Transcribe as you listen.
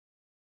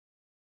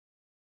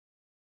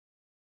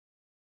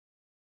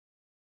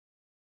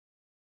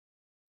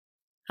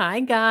Hi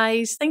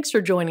guys, thanks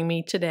for joining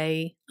me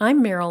today.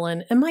 I'm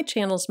Marilyn and my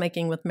channel is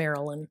Making with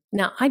Marilyn.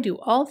 Now I do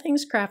all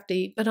things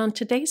crafty, but on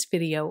today's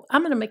video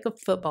I'm going to make a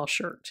football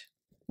shirt.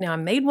 Now I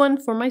made one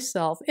for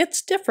myself.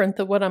 It's different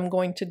than what I'm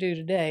going to do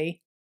today,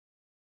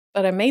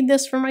 but I made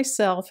this for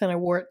myself and I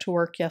wore it to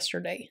work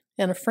yesterday.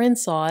 And a friend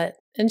saw it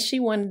and she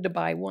wanted to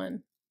buy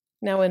one.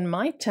 Now in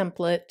my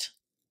template,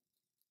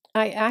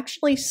 I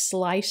actually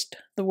sliced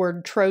the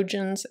word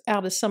Trojans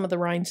out of some of the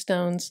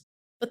rhinestones,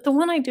 but the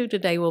one I do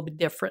today will be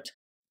different.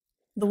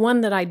 The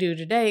one that I do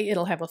today,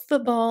 it'll have a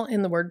football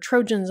and the word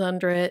Trojans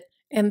under it,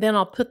 and then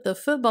I'll put the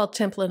football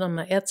template on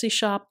my Etsy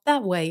shop.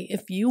 That way,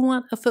 if you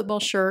want a football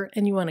shirt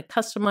and you want to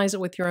customize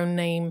it with your own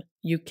name,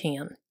 you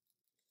can.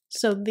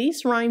 So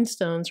these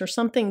rhinestones are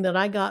something that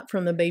I got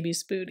from the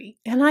baby's booty,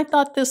 and I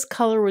thought this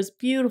color was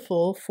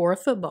beautiful for a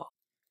football.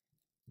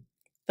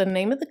 The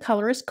name of the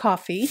color is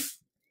Coffee,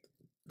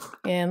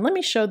 and let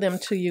me show them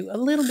to you a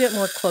little bit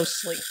more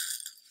closely.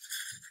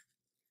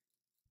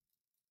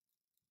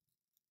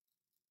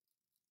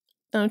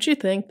 Don't you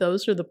think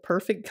those are the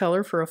perfect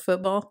color for a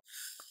football?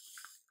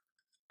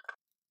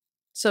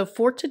 So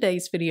for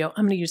today's video,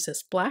 I'm going to use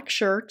this black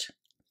shirt.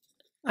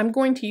 I'm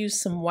going to use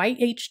some white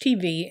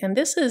HTV, and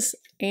this is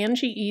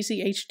Angie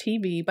Easy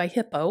HTV by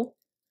Hippo.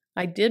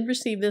 I did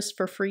receive this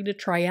for free to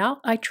try out.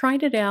 I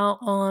tried it out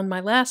on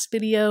my last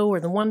video or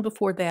the one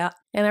before that,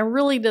 and I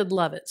really did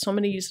love it. So I'm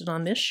going to use it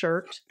on this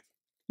shirt.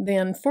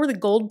 Then for the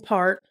gold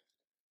part,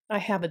 I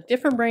have a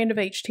different brand of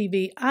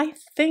HTV. I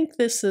think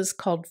this is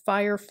called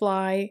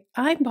Firefly.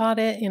 I bought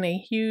it in a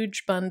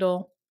huge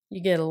bundle.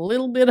 You get a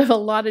little bit of a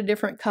lot of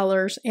different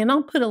colors, and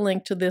I'll put a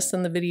link to this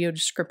in the video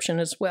description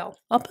as well.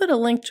 I'll put a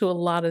link to a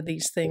lot of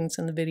these things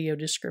in the video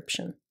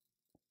description.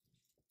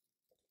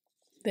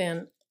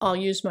 Then I'll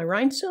use my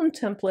rhinestone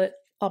template.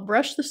 I'll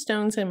brush the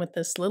stones in with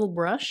this little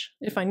brush.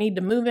 If I need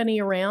to move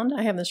any around,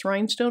 I have this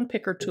rhinestone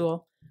picker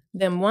tool.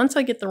 Then once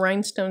I get the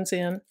rhinestones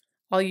in,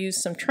 I'll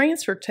use some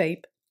transfer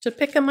tape to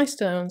pick up my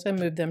stones and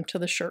move them to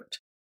the shirt.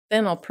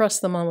 Then I'll press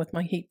them on with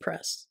my heat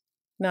press.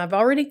 Now I've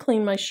already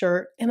cleaned my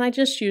shirt and I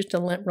just used a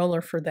lint roller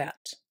for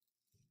that.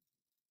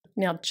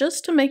 Now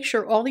just to make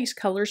sure all these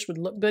colors would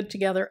look good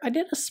together, I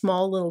did a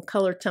small little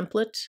color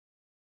template.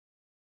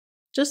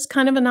 Just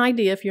kind of an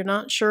idea. If you're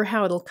not sure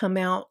how it'll come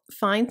out,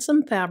 find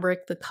some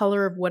fabric, the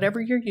color of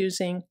whatever you're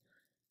using.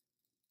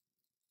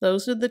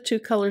 Those are the two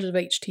colors of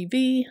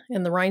HTV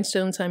and the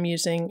rhinestones I'm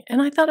using,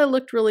 and I thought it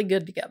looked really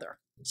good together.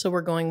 So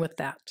we're going with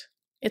that.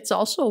 It's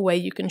also a way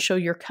you can show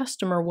your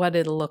customer what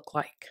it'll look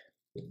like.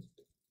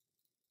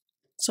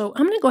 So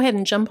I'm going to go ahead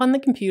and jump on the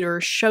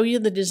computer, show you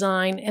the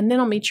design, and then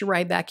I'll meet you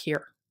right back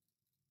here.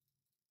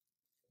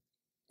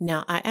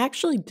 Now, I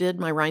actually did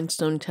my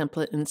rhinestone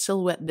template in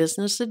Silhouette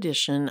Business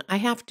Edition. I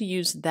have to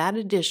use that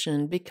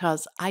edition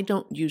because I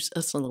don't use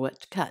a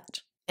silhouette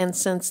cut. And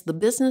since the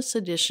Business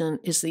Edition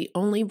is the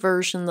only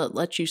version that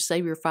lets you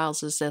save your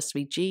files as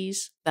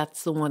SVGs,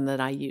 that's the one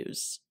that I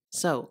use.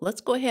 So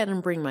let's go ahead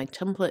and bring my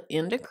template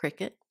into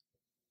Cricut.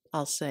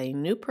 I'll say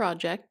New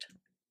Project,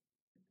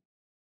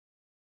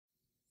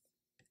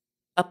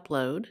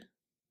 Upload.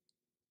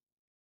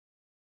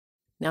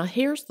 Now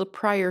here's the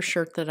prior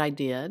shirt that I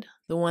did,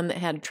 the one that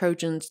had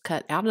Trojans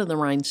cut out of the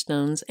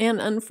rhinestones, and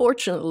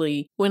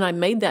unfortunately, when I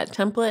made that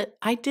template,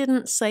 I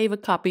didn't save a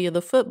copy of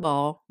the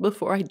football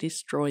before I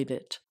destroyed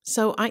it.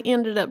 So I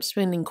ended up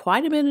spending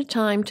quite a bit of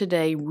time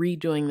today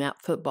redoing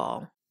that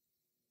football.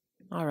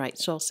 All right,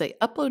 so I'll say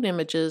upload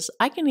images.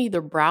 I can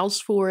either browse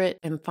for it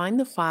and find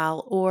the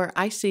file, or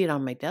I see it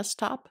on my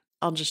desktop.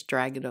 I'll just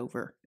drag it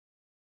over.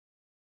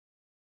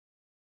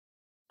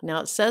 Now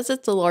it says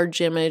it's a large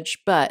image,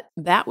 but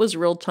that was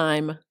real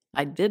time.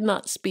 I did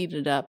not speed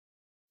it up.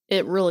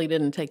 It really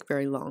didn't take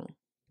very long.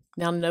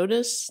 Now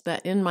notice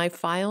that in my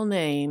file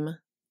name,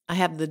 I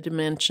have the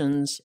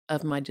dimensions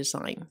of my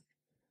design.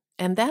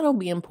 And that'll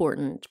be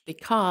important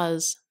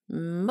because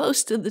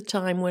most of the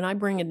time when I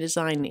bring a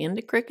design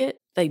into Cricut,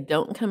 they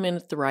don't come in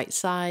at the right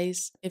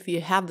size. If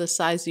you have the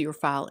size of your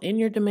file in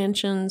your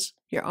dimensions,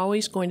 you're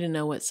always going to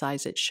know what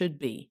size it should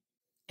be.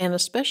 And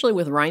especially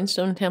with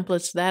rhinestone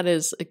templates, that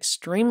is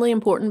extremely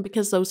important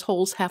because those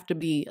holes have to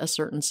be a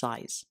certain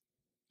size.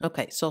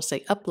 Okay, so I'll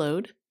say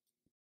upload.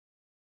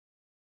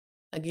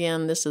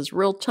 Again, this is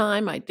real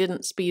time. I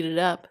didn't speed it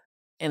up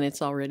and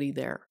it's already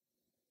there.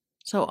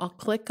 So I'll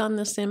click on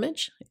this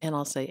image and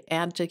I'll say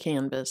add to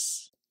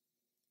canvas.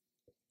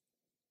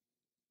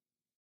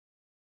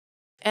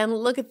 And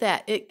look at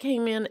that, it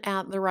came in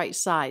at the right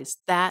size.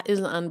 That is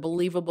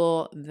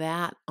unbelievable.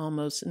 That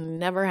almost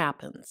never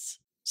happens.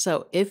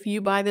 So if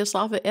you buy this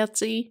off of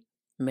Etsy,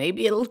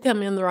 maybe it'll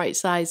come in the right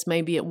size,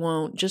 maybe it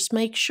won't. Just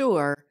make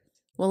sure.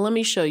 Well, let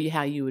me show you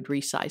how you would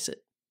resize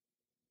it.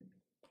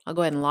 I'll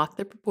go ahead and lock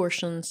the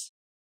proportions.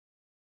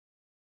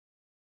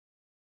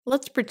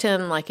 Let's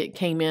pretend like it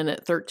came in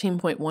at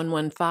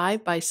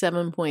 13.115 by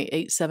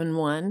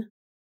 7.871.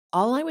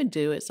 All I would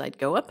do is I'd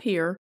go up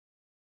here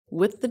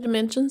with the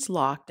dimensions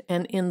locked,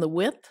 and in the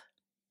width,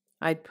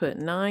 I'd put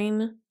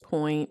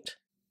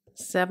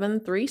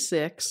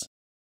 9.736,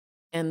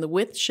 and the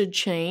width should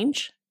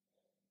change,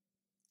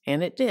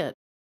 and it did.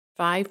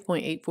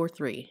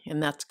 5.843,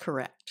 and that's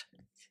correct.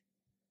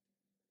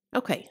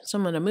 Okay, so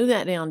I'm going to move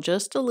that down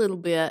just a little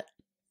bit,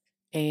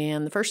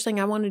 and the first thing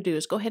I want to do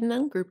is go ahead and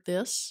ungroup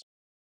this.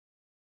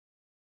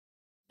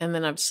 And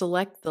then I've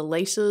select the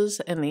laces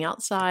and the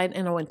outside,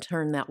 and I want to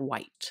turn that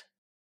white.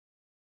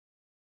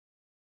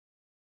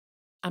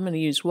 I'm going to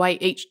use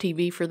white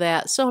HTV for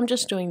that, so I'm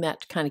just doing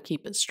that to kind of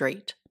keep it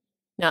straight.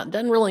 Now, it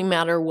doesn't really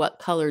matter what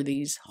color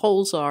these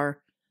holes are,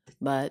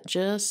 but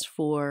just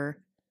for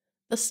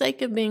the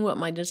sake of being what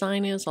my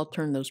design is, I'll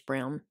turn those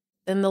brown.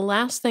 Then the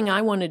last thing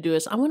I want to do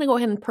is I want to go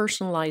ahead and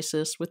personalize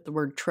this with the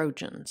word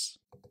Trojans.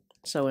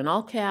 So in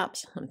all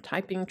caps, I'm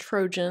typing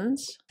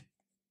Trojans,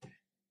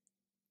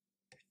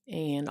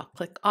 and I'll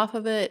click off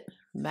of it,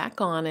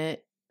 back on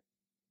it,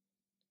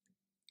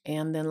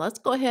 and then let's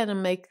go ahead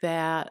and make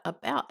that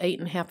about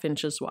 8.5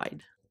 inches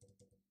wide.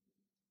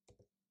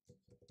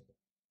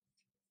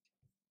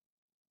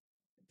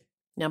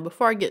 Now,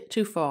 before I get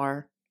too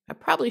far, I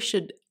probably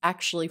should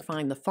actually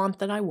find the font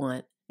that I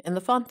want, and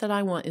the font that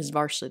I want is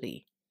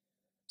Varsity.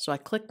 So I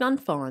clicked on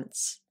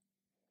Fonts.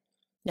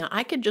 Now,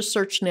 I could just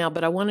search now,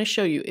 but I want to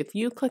show you, if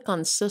you click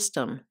on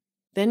System,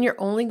 then you're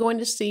only going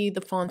to see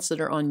the fonts that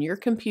are on your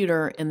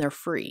computer, and they're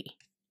free.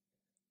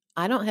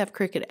 I don't have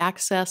Cricut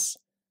access,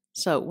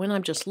 so when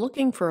I'm just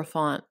looking for a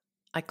font,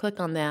 I click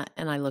on that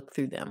and I look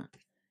through them.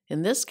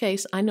 In this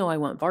case, I know I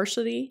want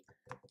Varsity,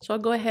 so I'll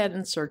go ahead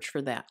and search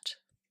for that.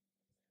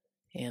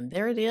 And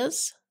there it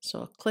is.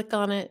 So I'll click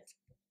on it.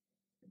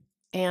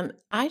 And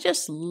I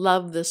just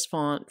love this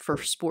font for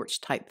sports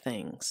type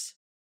things.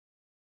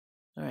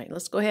 All right,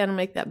 let's go ahead and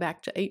make that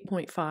back to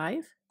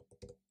 8.5.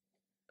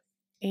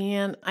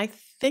 And I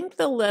think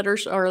the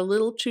letters are a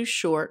little too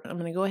short. I'm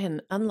going to go ahead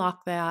and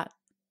unlock that.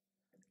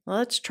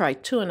 Let's try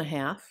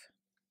 2.5.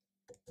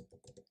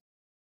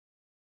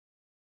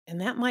 And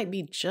that might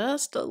be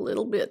just a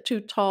little bit too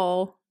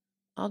tall.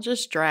 I'll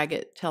just drag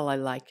it till I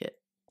like it.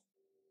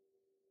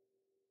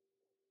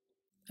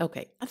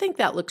 Okay, I think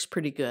that looks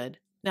pretty good.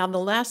 Now, the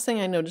last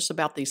thing I notice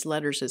about these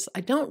letters is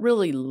I don't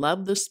really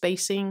love the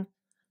spacing.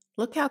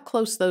 Look how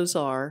close those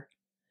are,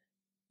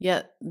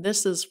 yet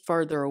this is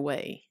further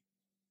away.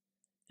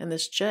 And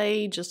this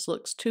J just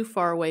looks too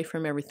far away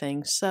from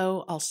everything,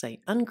 so I'll say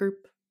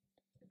ungroup.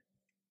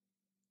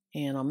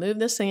 And I'll move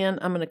this in.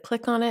 I'm going to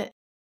click on it.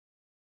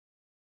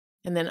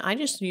 And then I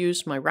just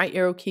use my right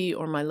arrow key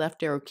or my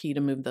left arrow key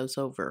to move those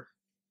over.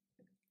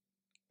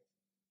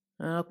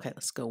 Okay,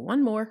 let's go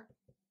one more.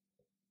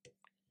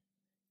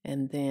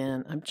 And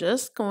then I'm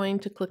just going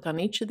to click on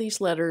each of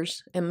these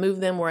letters and move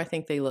them where I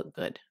think they look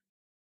good.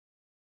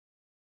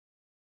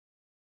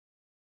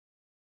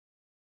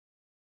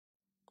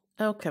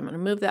 Okay, I'm going to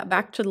move that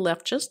back to the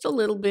left just a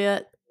little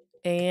bit,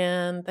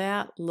 and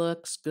that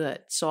looks good.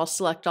 So I'll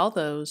select all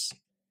those,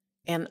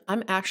 and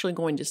I'm actually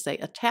going to say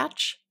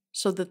attach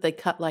so that they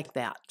cut like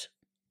that.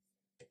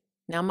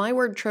 Now my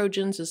word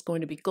Trojans is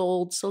going to be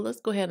gold, so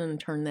let's go ahead and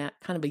turn that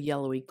kind of a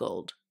yellowy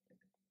gold.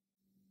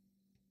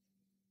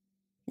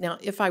 Now,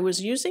 if I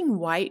was using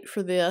white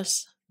for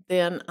this,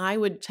 then I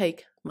would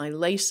take my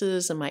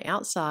laces and my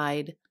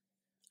outside,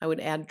 I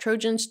would add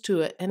Trojans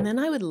to it, and then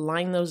I would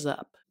line those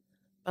up.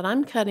 But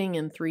I'm cutting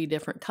in 3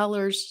 different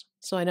colors,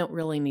 so I don't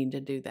really need to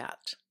do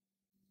that.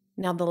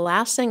 Now, the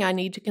last thing I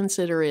need to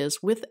consider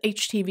is with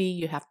HTV,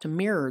 you have to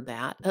mirror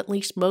that. At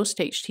least most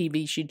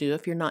HTVs you do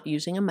if you're not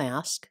using a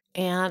mask.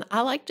 And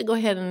I like to go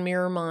ahead and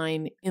mirror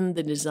mine in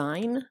the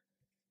design.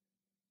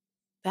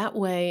 That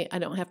way, I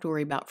don't have to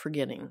worry about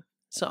forgetting.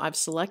 So I've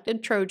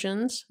selected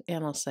Trojans,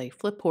 and I'll say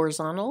flip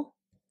horizontal.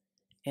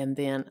 And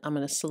then I'm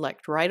going to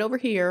select right over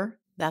here.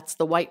 That's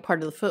the white part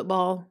of the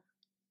football.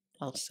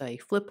 I'll say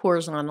flip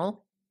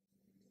horizontal.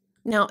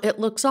 Now it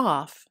looks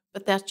off,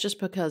 but that's just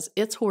because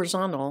it's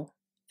horizontal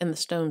and the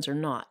stones are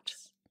not.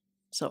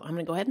 So I'm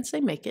going to go ahead and say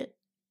make it.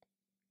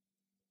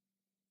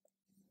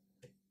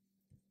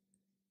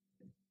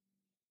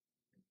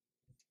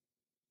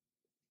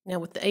 Now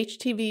with the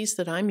HTVs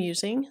that I'm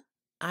using,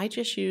 I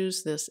just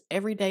use this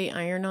everyday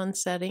iron-on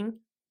setting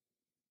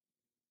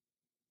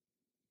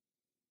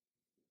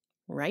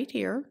right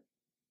here.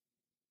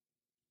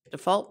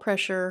 Default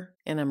pressure,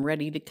 and I'm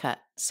ready to cut.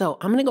 So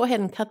I'm going to go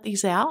ahead and cut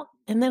these out,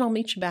 and then I'll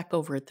meet you back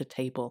over at the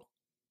table.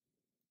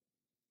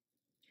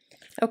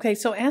 Okay,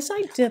 so as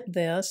I did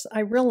this, I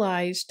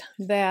realized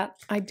that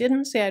I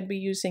didn't say I'd be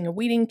using a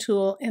weeding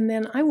tool, and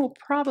then I will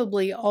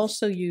probably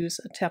also use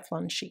a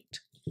Teflon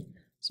sheet.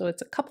 So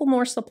it's a couple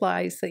more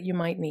supplies that you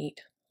might need.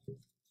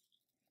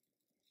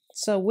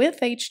 So with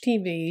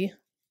HTV,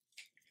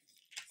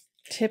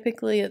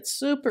 typically it's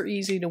super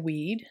easy to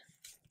weed.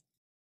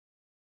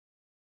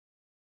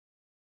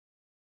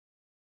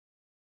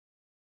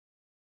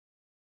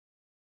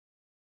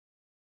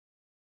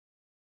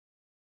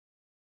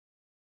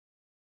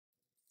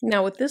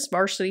 Now with this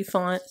Varsity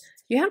font,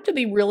 you have to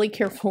be really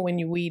careful when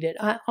you weed it.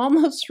 I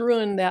almost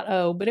ruined that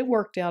O, but it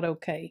worked out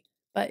okay.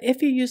 But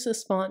if you use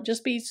this font,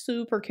 just be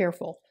super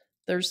careful.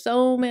 There's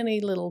so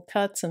many little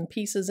cuts and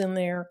pieces in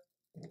there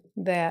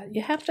that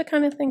you have to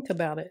kind of think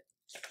about it.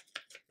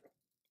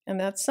 And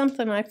that's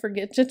something I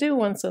forget to do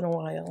once in a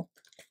while.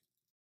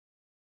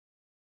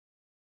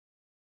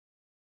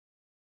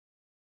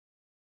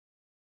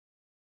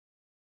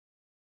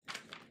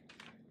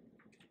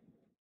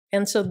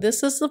 And so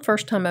this is the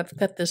first time I've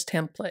cut this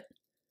template.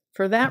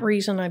 For that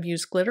reason, I've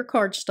used glitter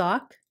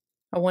cardstock.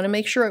 I want to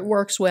make sure it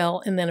works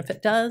well, and then if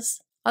it does,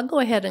 I'll go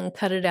ahead and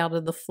cut it out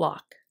of the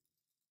flock.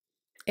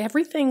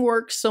 Everything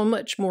works so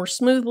much more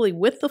smoothly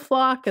with the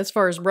flock as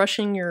far as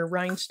brushing your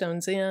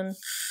rhinestones in.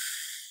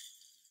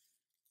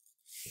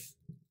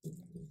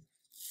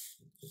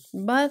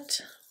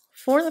 But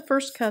for the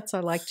first cuts, I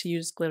like to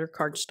use glitter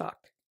cardstock.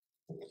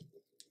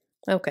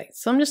 Okay,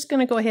 so I'm just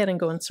going to go ahead and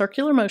go in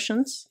circular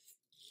motions.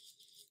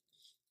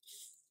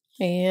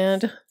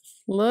 And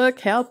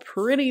look how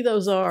pretty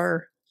those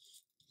are.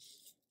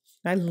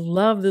 I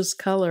love this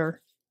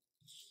color.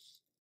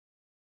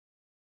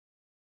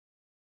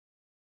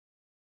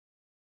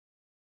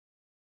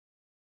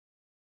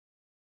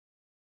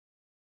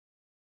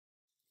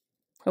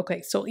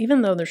 Okay, so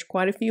even though there's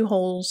quite a few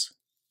holes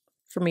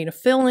for me to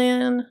fill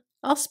in,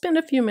 I'll spend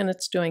a few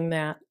minutes doing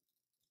that.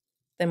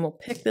 Then we'll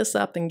pick this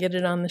up and get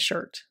it on the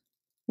shirt.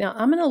 Now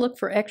I'm going to look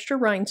for extra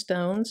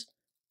rhinestones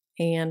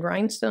and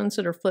rhinestones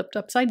that are flipped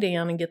upside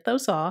down and get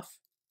those off.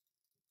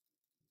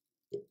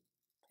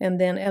 And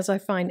then as I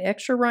find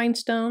extra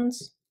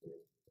rhinestones,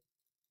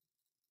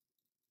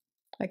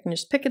 I can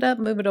just pick it up,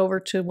 move it over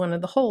to one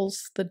of the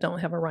holes that don't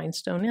have a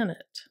rhinestone in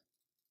it.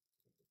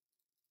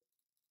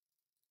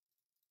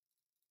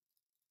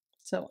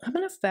 So I'm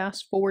going to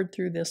fast forward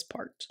through this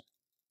part.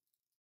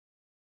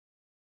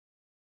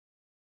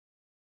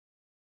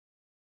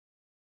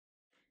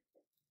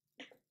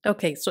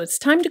 Okay, so it's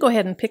time to go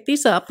ahead and pick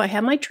these up. I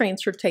have my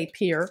transfer tape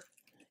here.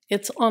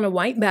 It's on a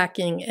white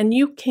backing, and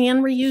you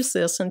can reuse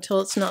this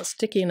until it's not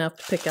sticky enough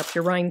to pick up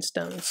your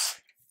rhinestones.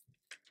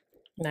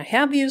 And I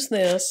have used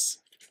this,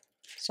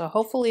 so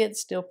hopefully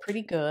it's still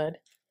pretty good.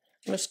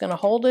 I'm just going to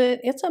hold it.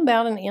 It's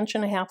about 1.5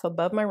 inches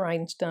above my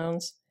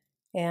rhinestones,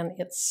 and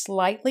it's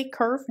slightly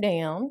curved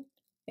down,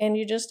 and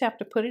you just have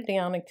to put it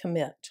down and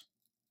commit.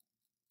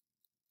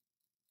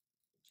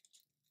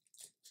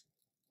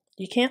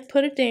 You can't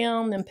put it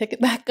down and pick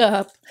it back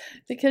up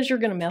because you're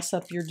going to mess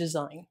up your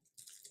design.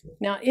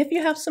 Now, if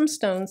you have some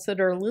stones that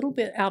are a little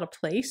bit out of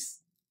place,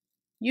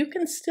 you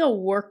can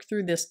still work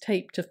through this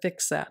tape to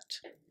fix that.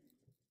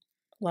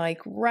 Like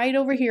right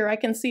over here, I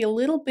can see a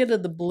little bit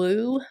of the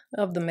blue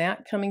of the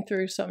mat coming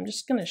through, so I'm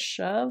just going to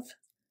shove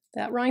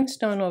that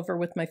rhinestone over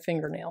with my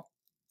fingernail.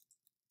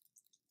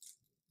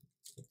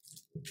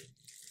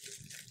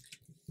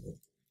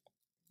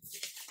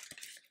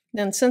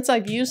 Then since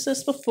I've used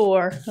this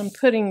before, I'm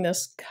putting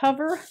this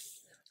cover,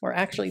 or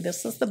actually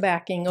this is the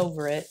backing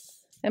over it,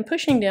 and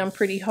pushing down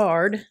pretty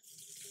hard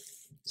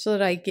so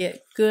that I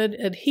get good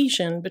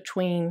adhesion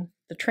between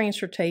the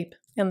transfer tape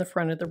and the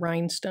front of the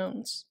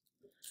rhinestones.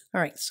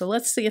 All right, so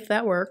let's see if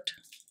that worked.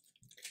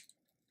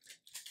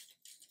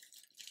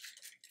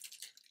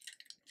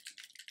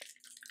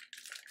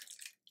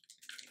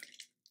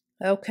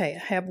 Okay,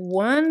 I have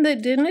one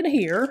that didn't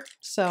adhere,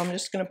 so I'm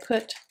just going to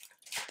put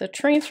the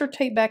transfer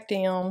tape back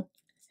down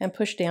and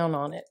push down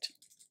on it.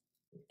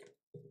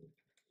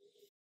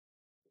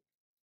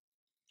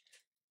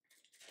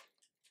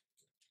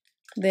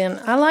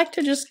 Then I like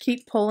to just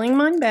keep pulling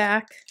mine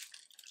back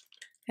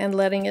and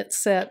letting it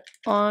set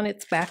on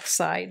its back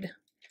side.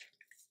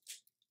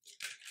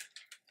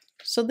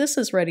 So this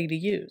is ready to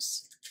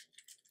use.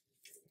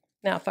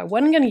 Now, if I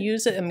wasn't going to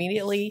use it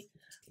immediately,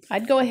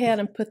 I'd go ahead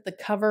and put the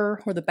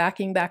cover or the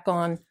backing back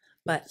on,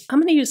 but I'm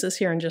going to use this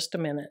here in just a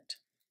minute.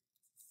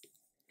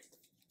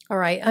 All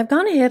right, I've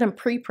gone ahead and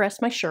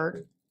pre-pressed my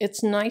shirt.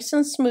 It's nice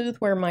and smooth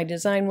where my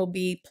design will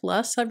be,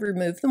 plus I've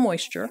removed the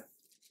moisture.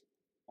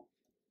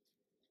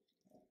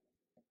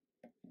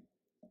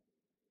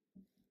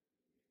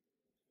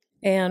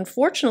 And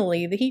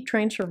fortunately, the heat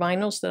transfer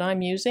vinyls that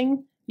I'm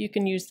using, you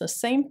can use the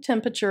same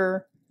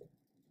temperature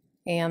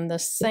and the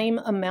same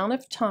amount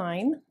of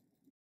time.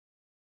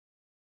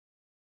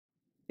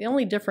 The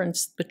only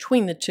difference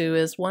between the two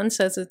is one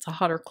says it's a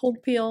hot or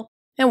cold peel,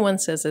 and one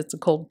says it's a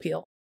cold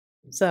peel.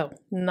 So,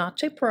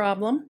 not a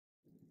problem.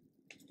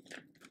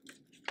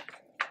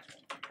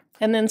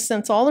 And then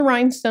since all the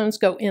rhinestones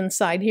go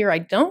inside here, I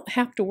don't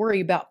have to worry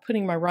about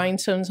putting my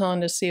rhinestones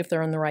on to see if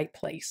they're in the right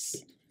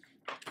place.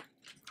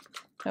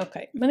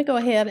 Okay, I'm going to go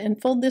ahead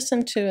and fold this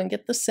in two and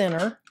get the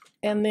center,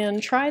 and then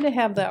try to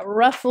have that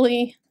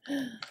roughly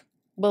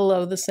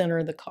below the center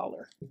of the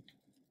collar.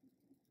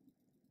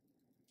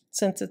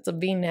 Since it's a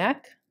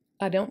V-neck,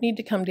 I don't need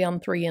to come down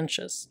 3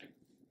 inches.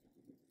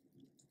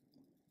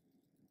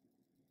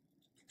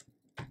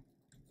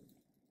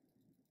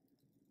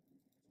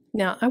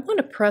 Now, I want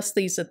to press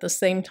these at the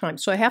same time,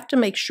 so I have to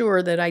make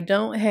sure that I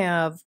don't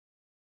have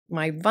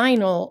my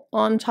vinyl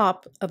on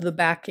top of the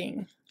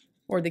backing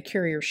or the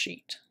carrier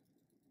sheet.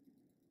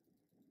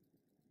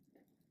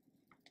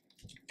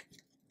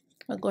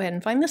 I'll go ahead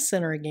and find the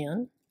center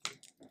again.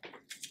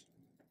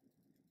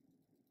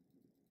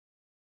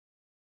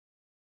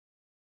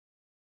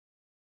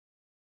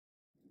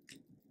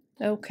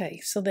 Okay,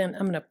 so then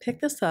I'm going to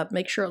pick this up,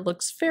 make sure it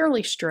looks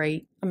fairly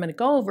straight. I'm going to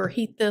go over,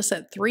 heat this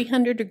at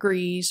 300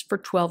 degrees for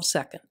 12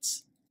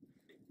 seconds.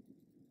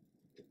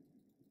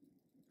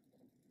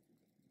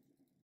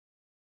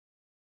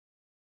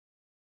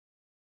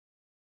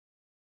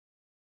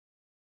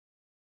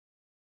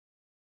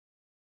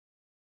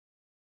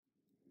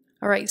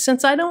 All right,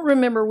 since I don't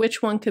remember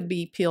which one could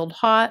be peeled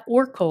hot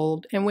or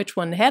cold and which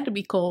one had to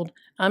be cold,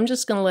 I'm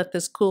just going to let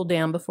this cool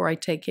down before I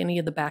take any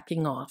of the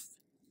backing off.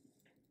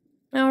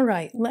 All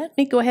right, let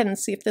me go ahead and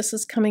see if this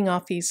is coming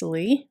off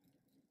easily.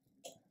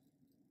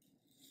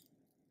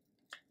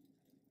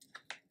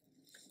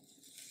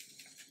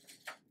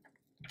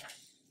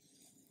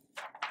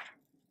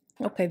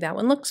 Okay, that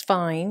one looks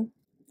fine.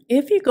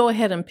 If you go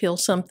ahead and peel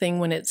something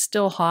when it's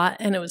still hot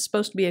and it was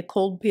supposed to be a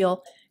cold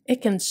peel,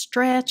 it can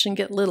stretch and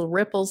get little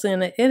ripples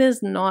in it. It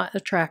is not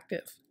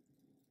attractive.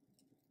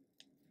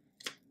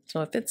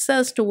 So if it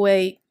says to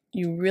wait,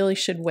 you really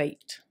should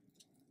wait.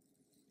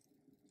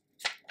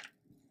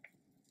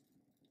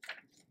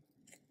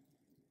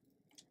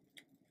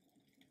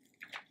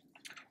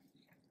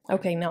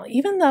 Okay, now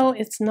even though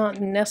it's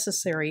not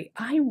necessary,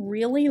 I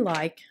really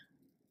like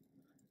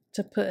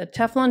to put a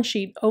Teflon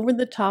sheet over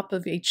the top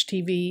of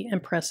HTV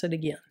and press it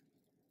again.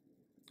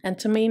 And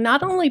to me,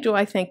 not only do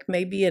I think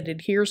maybe it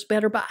adheres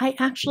better, but I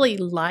actually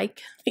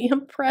like the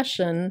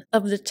impression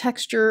of the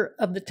texture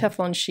of the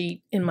Teflon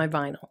sheet in my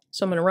vinyl.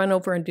 So I'm going to run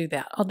over and do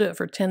that. I'll do it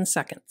for 10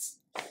 seconds.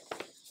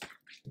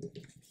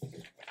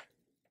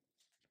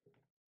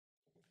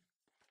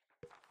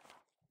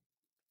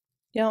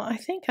 Yeah, I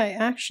think I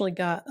actually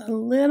got a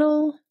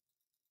little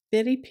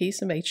bitty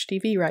piece of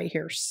HTV right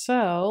here.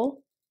 So,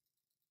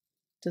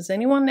 does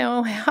anyone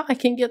know how I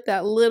can get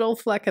that little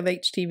fleck of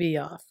HTV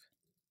off?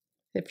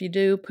 If you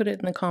do, put it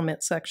in the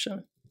comment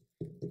section.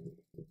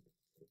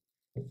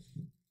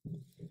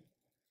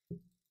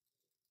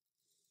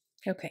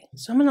 Okay,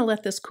 so I'm going to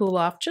let this cool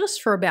off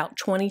just for about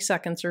 20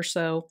 seconds or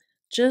so,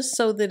 just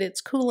so that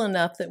it's cool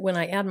enough that when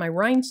I add my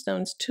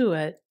rhinestones to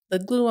it, the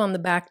glue on the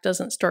back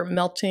doesn't start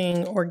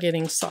melting or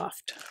getting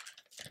soft.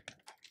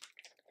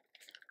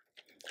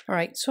 All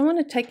right, so I'm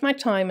going to take my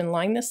time and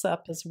line this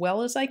up as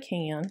well as I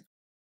can.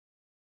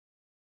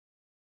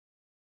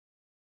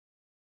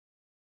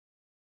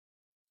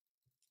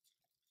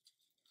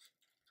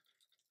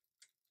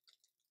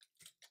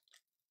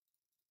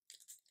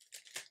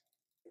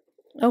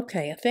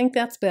 Okay, I think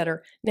that's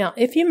better. Now,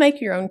 if you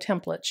make your own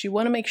templates, you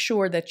want to make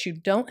sure that you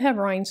don't have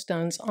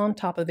rhinestones on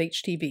top of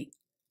HTV,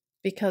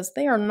 because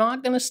they are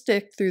not going to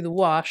stick through the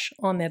wash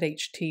on that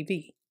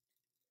HTV.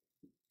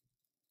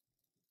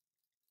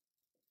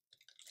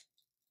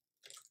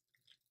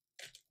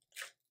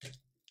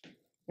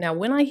 Now,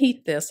 when I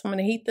heat this, I'm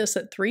going to heat this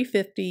at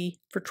 350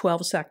 for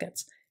 12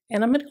 seconds.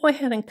 And I'm going to go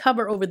ahead and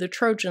cover over the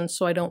Trojan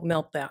so I don't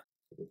melt that.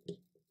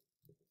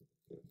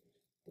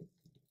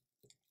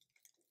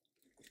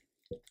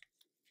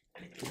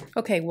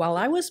 Okay, while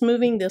I was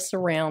moving this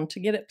around to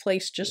get it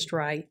placed just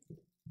right,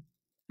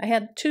 I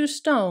had 2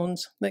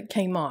 stones that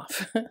came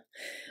off.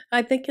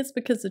 I think it's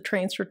because the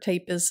transfer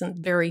tape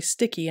isn't very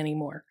sticky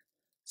anymore.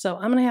 So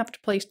I'm going to have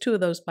to place 2 of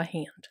those by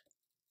hand.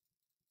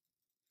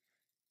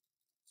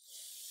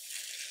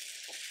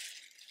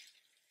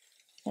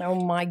 Oh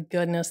my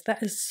goodness,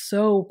 that is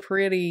so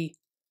pretty.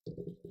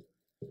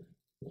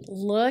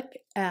 Look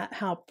at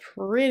how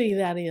pretty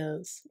that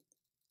is.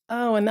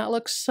 Oh, and that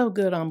looks so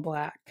good on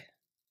black.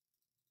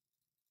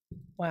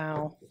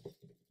 Wow.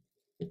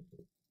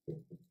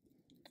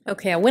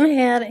 Okay, I went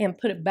ahead and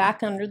put it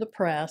back under the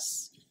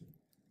press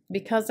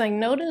because I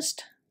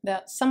noticed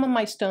that some of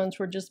my stones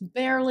were just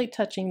barely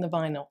touching the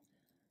vinyl.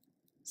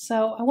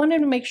 So I wanted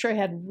to make sure I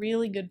had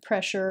really good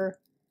pressure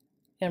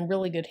and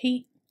really good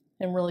heat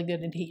and really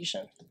good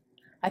adhesion.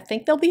 I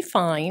think they'll be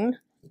fine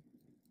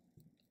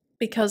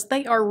because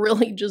they are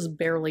really just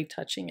barely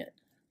touching it.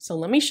 So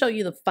let me show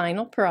you the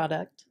final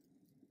product.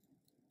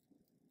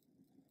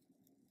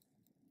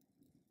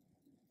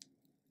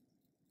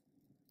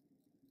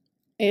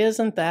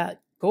 Isn't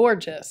that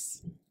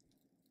gorgeous?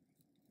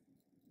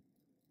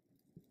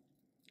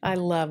 I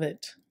love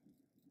it.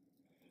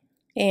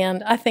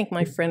 And I think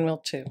my friend will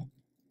too.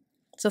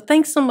 So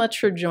thanks so much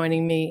for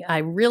joining me. I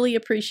really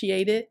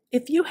appreciate it.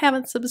 If you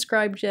haven't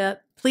subscribed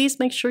yet, please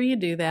make sure you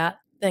do that.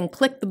 Then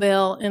click the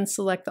bell and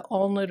select the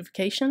all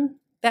notification.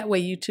 That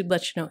way YouTube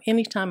lets you know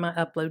anytime I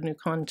upload new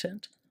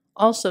content.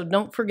 Also,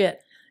 don't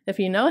forget, if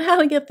you know how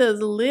to get this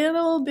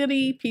little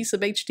bitty piece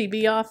of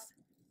HTV off,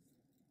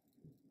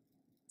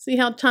 see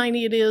how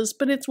tiny it is,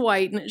 but it's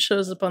white and it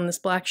shows up on this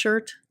black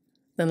shirt?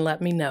 Then let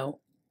me know.